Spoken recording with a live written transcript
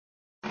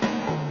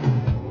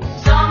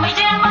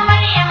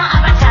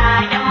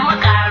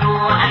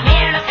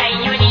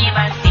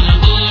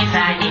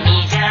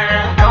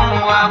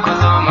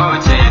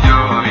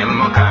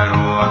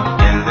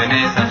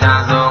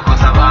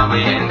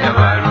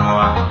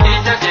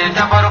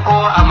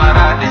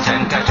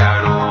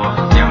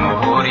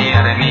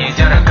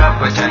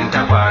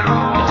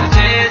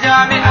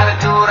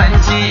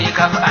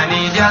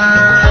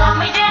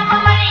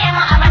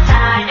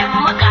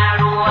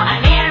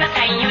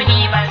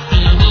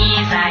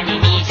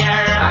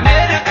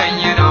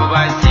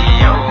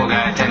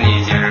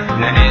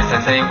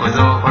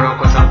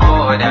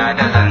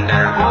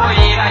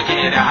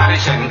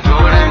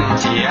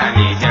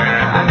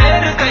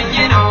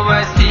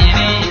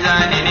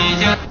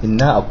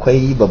sannan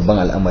akwai babban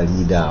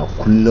al'amari da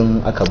kullum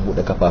aka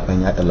bude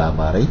kafafen yada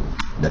labarai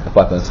da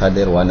kafafen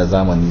sadarwa na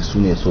zamani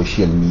sune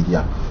social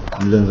media.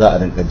 Kullum za a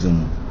rinka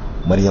jin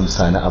Maryam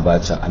Sani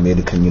Abacha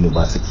American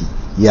University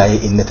yayi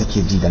inda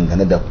take ji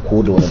dangane da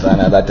ko da wani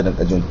rana za ta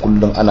rinka jin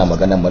kullum ana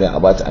magana Maryam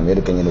Abacha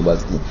American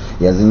University.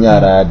 Yanzu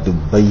yara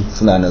dubbai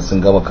suna nan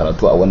sun gama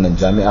karatu a wannan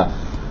jami'a,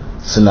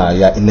 suna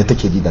ya inda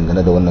take ji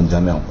dangane da wannan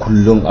jami'a.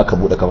 Kullum aka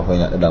bude kafafen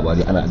yada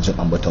labarai ana jin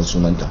ambaton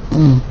sunanta.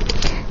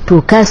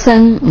 To ka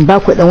san ba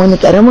ku dan wani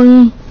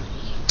karamin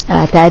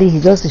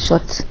tarihi, just a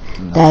short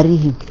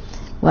tarihi.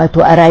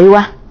 Wato a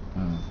rayuwa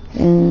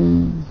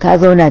in ka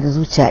zauna da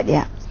zuciya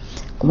daya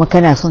kuma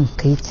kana son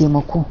ka yi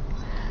taimako,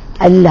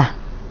 Allah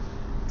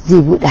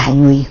zai bude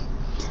hanyoyi.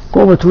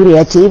 Ko bature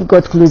ya ce if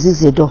God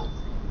closes a door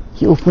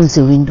he opens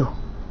a window.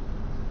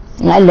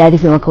 In Allah ya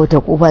rufe maka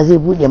wata kofa zai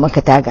bude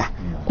maka taga,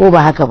 ko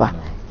ba haka ba?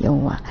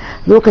 Yawwa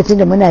lokacin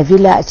da muna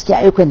villa a cikin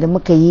ayyukan da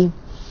muka yi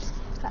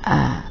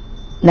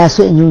na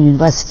so in yi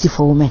university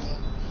for women,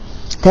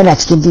 tana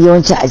cikin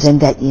yawancin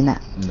ajanda dina.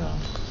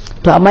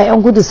 To amma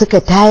yan gudu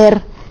suka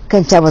tayar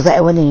kan ba za a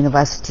yi wannan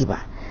university ba,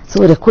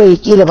 saboda kawai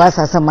kila ba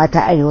sa son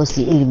mata arewa su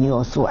yi ilimi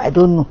wasu, I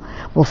don't know,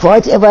 but for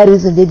whatever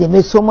reason they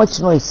made so much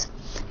noise.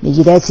 Da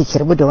gida ce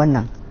kirbu da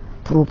wannan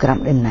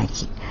program din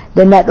naki,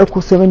 dan na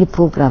dauko so many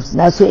programs.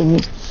 Na so in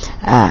yi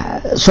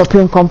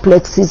shopping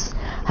complexes,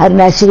 har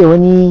na shirya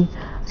wani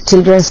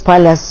children's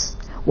palace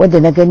wanda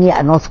na gani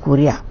a North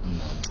Korea,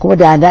 kuma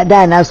da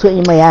na so in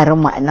yi ma yaran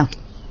mu anan.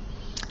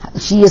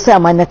 Shi yasa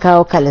ma na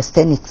kawo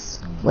calisthenics,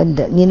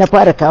 wanda ni na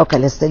fara kawo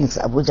calisthenics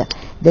Abuja,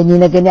 dan ni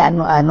na gani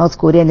a North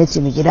Korea, na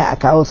ce mai gida a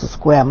kawo su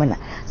koya mana,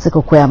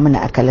 suka koya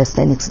mana a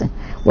calisthenics din,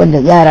 wanda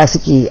yara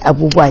suke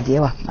abubuwa da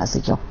yawa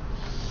masu kyau.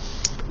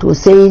 To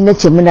sai na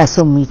ce muna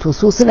son mu yi, to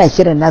su suna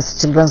kiran nasu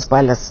children's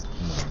palace,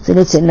 sai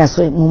na ce ina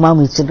so mu ma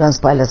mu yi children's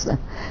palace din.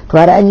 To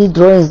har an yi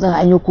drawings din,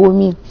 an yi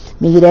komi,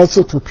 mai gida ya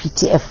ce to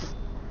PTF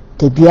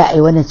ta biya a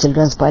yi wannan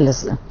children's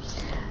palace din.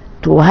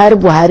 To har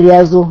Buhari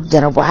ya zo,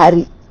 Janar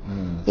Buhari,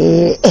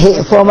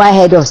 former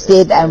head of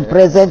state and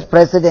present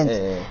president,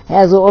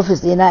 ya zo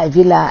office ɗina a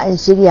villa, an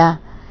shirya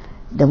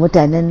da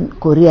mutanen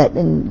Korea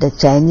din, da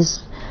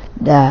Chinese,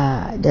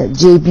 da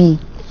JB,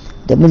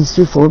 da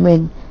Ministry for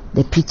Women,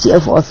 da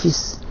PTF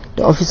office,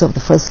 da office of the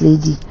first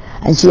lady.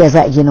 An shirya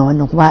za a gina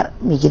wannan, kuma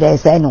mai gida ya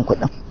sainin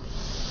kuɗin.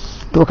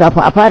 To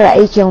kafin a fara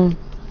aikin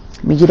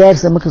mai gida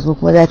ya muka zo,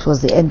 kuma that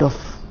was the end of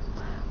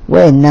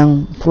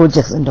wayannan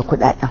projects din da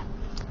kuɗaɗen.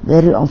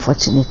 Very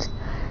unfortunate.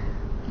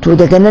 To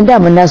daga nan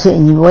daman na so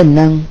in yi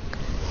wannan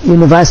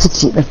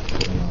university din,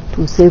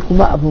 to sai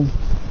kuma abu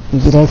mai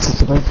gida ce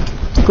ki bari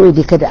kawai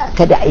dai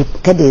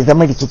kada ya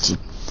zama rikici.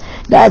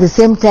 Da at the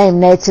same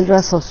time na yi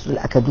children's hospital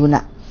a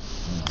Kaduna,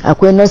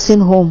 akwai nursing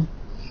home.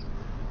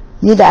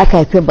 Ni da aka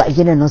haife ba a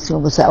gina nursing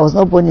home, so I was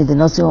not born in the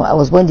nursing home, I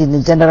was born in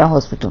the general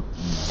hospital.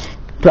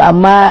 To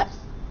amma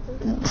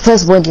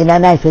first born ina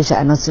na haife shi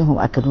a nursing home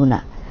a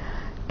Kaduna.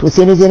 To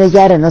sai na je na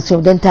gyara nursing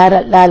home don ta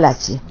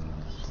lalace,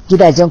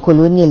 gidajen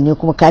colonial ne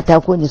kuma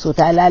katako ne, so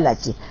ta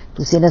lalace.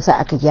 To sai na sa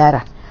aka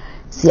gyara,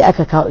 sai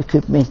aka kawo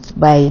equipment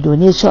by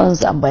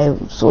donations and by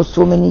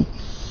so many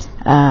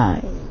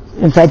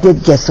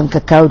invited guests sun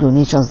kawo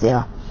donations da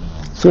yawa,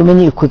 so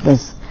many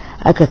equipments.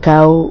 Aka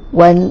kawo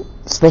one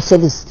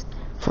specialist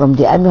from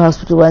the army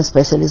hospital, one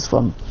specialist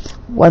from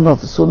one of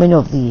so many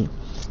of the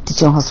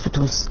teaching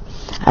hospitals.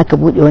 Aka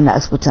bude wannan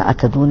asibitin a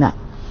Kaduna,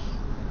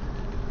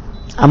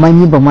 amma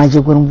ni ba ma je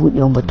gurin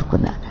budewan ba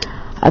tukuna.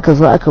 Aka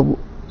zo aka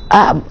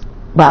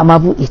ba a ma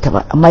buɗe ta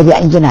ba, amma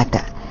dai an gina ta,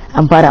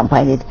 an fara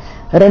amfani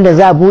da ran da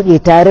za a buɗe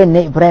ta, ran na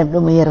Ibrahim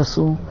ɗin ya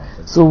rasu,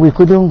 so we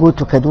couldn't go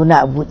to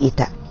Kaduna a buɗe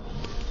ta.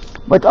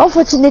 But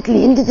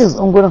unfortunately indigenous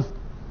ɗin gurin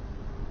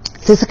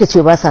sai suka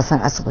ce ba sa son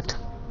asibiti,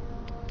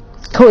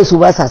 kawai su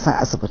ba sa son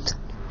asibiti.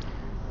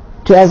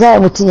 To ya za a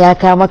mutum ya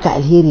kawo maka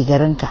alheri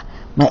garinka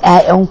mai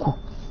 'ya'yanku,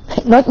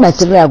 not my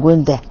children are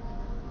going there,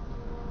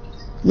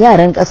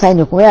 yaran ƙasa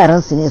ne kuma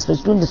yaran su ne,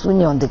 especially da su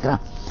ne on the ground,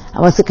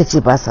 amma suka ce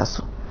ba sa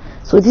so.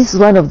 So this is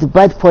one of the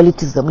bad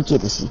politics da muke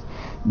da shi,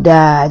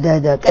 da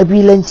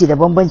kabilanci da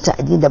bambancin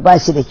addini da ba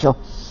shi da kyau,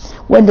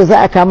 wanda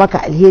za a kawo maka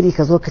alheri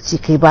ka zo ka ce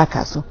kai ba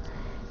ka so.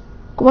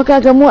 Kuma ka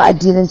ga mu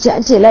addinance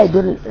an ce la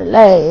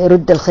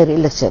yurda alkhair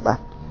illa shaytan,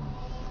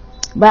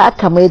 ba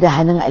aka mai da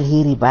hannun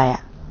alheri baya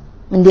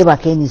in dai ba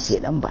kai ne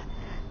shedan ba.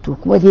 To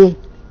kuma dai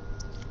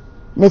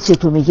na ce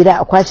to mai gida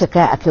a kwashe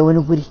kaya a kai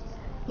wani guri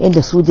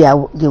inda su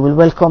they will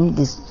welcome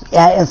this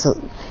ƴaƴansu,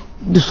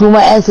 da su ma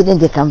ƴaƴansu din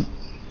da kan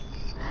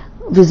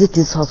visit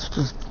this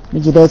hospital.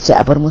 Mai gida ya ce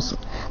a bar musu,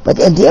 but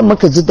in the end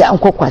muka ji da an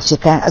kwakwace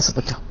kayan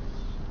asibitin,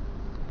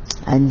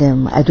 and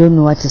I don't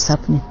know what is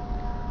happening,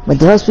 but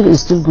the hospital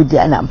is still good,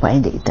 dai ana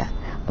amfani da ita,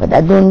 but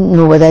I don't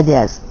know whether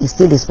there is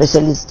still a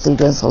specialist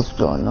children's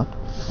hospital or not.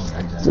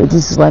 So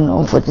this is one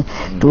unfortunate.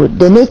 To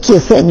da nake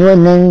son yi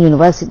wannan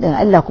university din,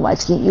 Allah kuma a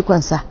cikin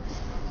ikonsa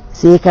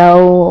sai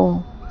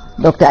kawo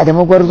Dr.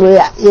 Adamu Gwarzo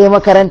ya yi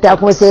makaranta,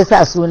 kuma sai ya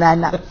sa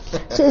sunana.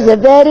 So it's a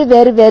very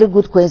very very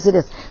good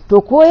coincidence.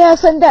 To ko ya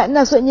san da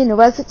ina so in yi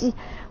university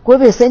ko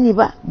bai sani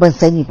ba, ban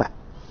sani ba,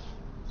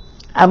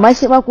 amma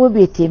shi ma ko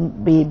bai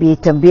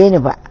tambaye ni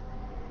ba,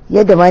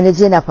 yadda ma na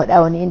je na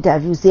faɗa wani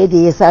interview sai da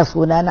ya sa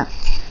sunana,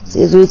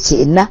 sai zo ya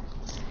ce inna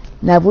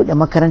na buɗe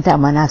makaranta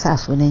amma na sa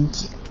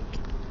sunanki.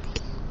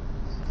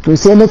 To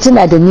sai na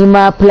tuna da ni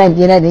ma plan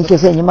ɗina da nake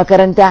son yi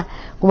makaranta,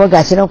 kuma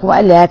gashi nan kuma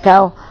Allah ya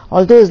kawo,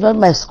 although it's not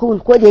my school,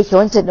 ko da yake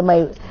wancan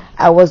da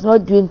I was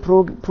not doing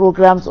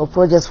programs or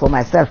projects for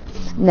myself,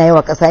 ina yi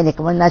wa ƙasa ne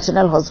kamar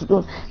National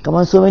Hospital,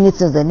 kamar so many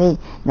things da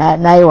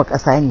na yi wa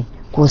ƙasa ne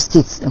ko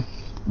states din,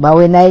 ba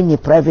wai na yi ne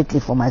privately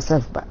for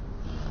myself ba.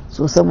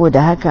 So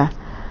saboda haka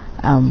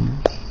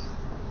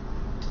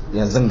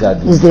yanzu ga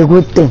is a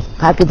good thing,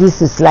 haka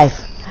this is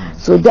life.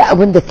 So duk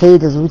abin da ka yi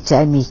da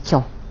zuciya mai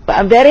kyau. But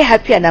I'm very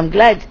happy and I'm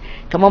glad,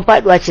 kamar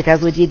faduwa ce ta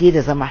zo daidai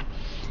da zama.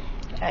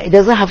 It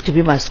doesn't have to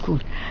be my school.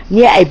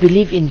 Me, I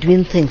believe in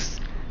doing things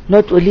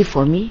not only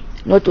for me,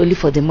 not only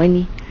for the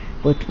money,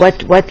 but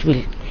what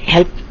will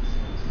help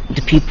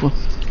the people.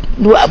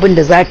 Duk abin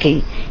da za ka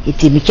yi ya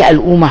taimaki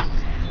al'umma.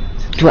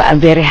 To I'm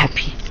very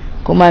happy,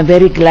 kuma I'm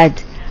very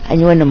glad an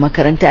yi wannan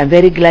makaranta. I'm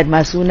very glad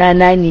ma suna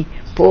na ne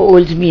for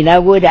old me. Na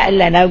gode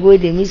Allah, na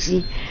gode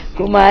mishi,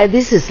 kuma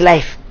this is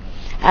life.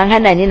 An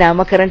hana ni na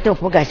makarantar,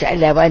 kuma gashi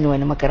Allah ya bani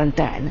wani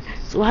makaranta a nan.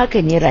 So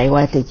haka ne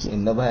rayuwa take.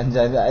 Inna bayan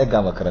jami'a ai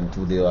ga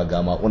makarantu da yawa,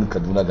 ga ma'un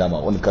Kaduna, ga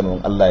ma'un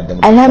Kano, Allah ya damu.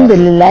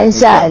 Alhamdulillah,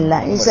 insha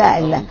Allah, insha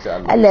Allah.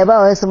 Allah ya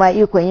ba wasu ma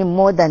ikon yin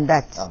more than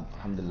that.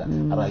 Alhamdulillah.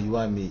 A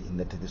rayuwa me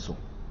inna tafi so?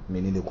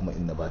 Menene kuma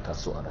inna ba ta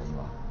so a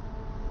rayuwa?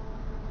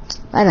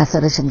 Ba na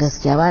son rashin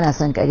gaskiya, ba na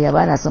son ƙarya,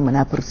 ba na son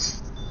munafurci.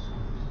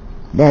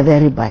 They are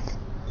very bad.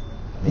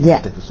 Me ya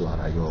tafi so a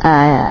rayuwa?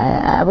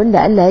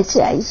 Abinda Allah ya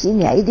ce a yi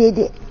shine a yi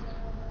daidai.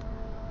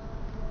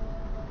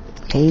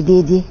 Ka yi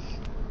daidai,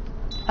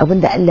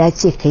 abinda Allah ya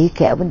ce ka yi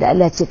kai, abinda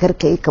Allah ya ce kar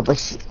ka yi ka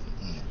bashi.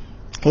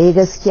 Ka yi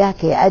gaskiya,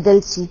 ka yi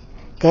adalci,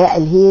 ka yi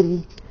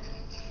alheri,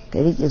 ka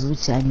riƙe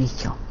zuciya mai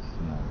kyau.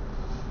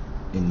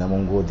 Inna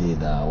mun gode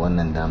da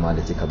wannan dama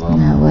da kika ba mu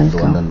da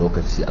wannan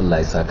lokaci. Allah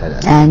ya saka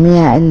da amin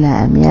ya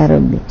Allah, amin ya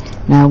rabbi,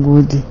 na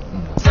gode.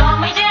 So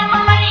mu je mu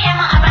Maryam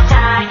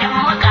Abacha dan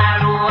mu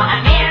karo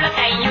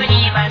American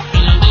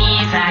University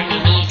Sani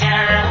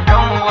Nijar.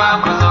 Dan uwa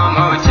ku zo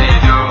mu ce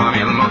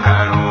domin mu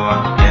karo,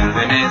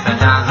 yanzu nesa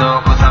ta zo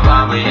kusa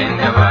babu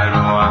yanda ba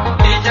ruwa.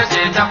 Ita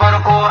ce ta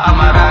farko a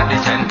Maradi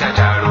can ta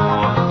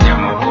taro,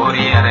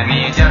 jamhuriyar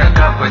Nijar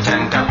kafa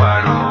can ta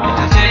faro.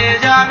 Ita ce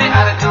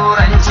jami'ar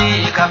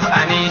Turanci kaf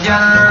a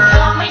Nijar.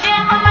 So mu je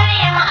mu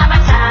Maryam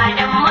Abacha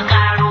dan mu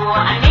karo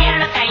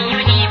American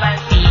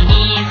University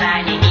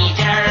Sani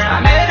Nijar.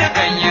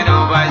 American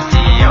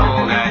University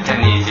yau ga ta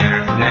Nijar,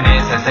 na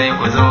nesa sai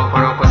ku zo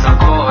kurkusa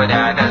ko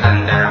da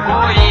zandar.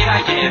 Koyi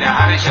ake da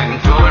harshen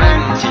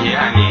Turanci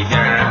a Nijar.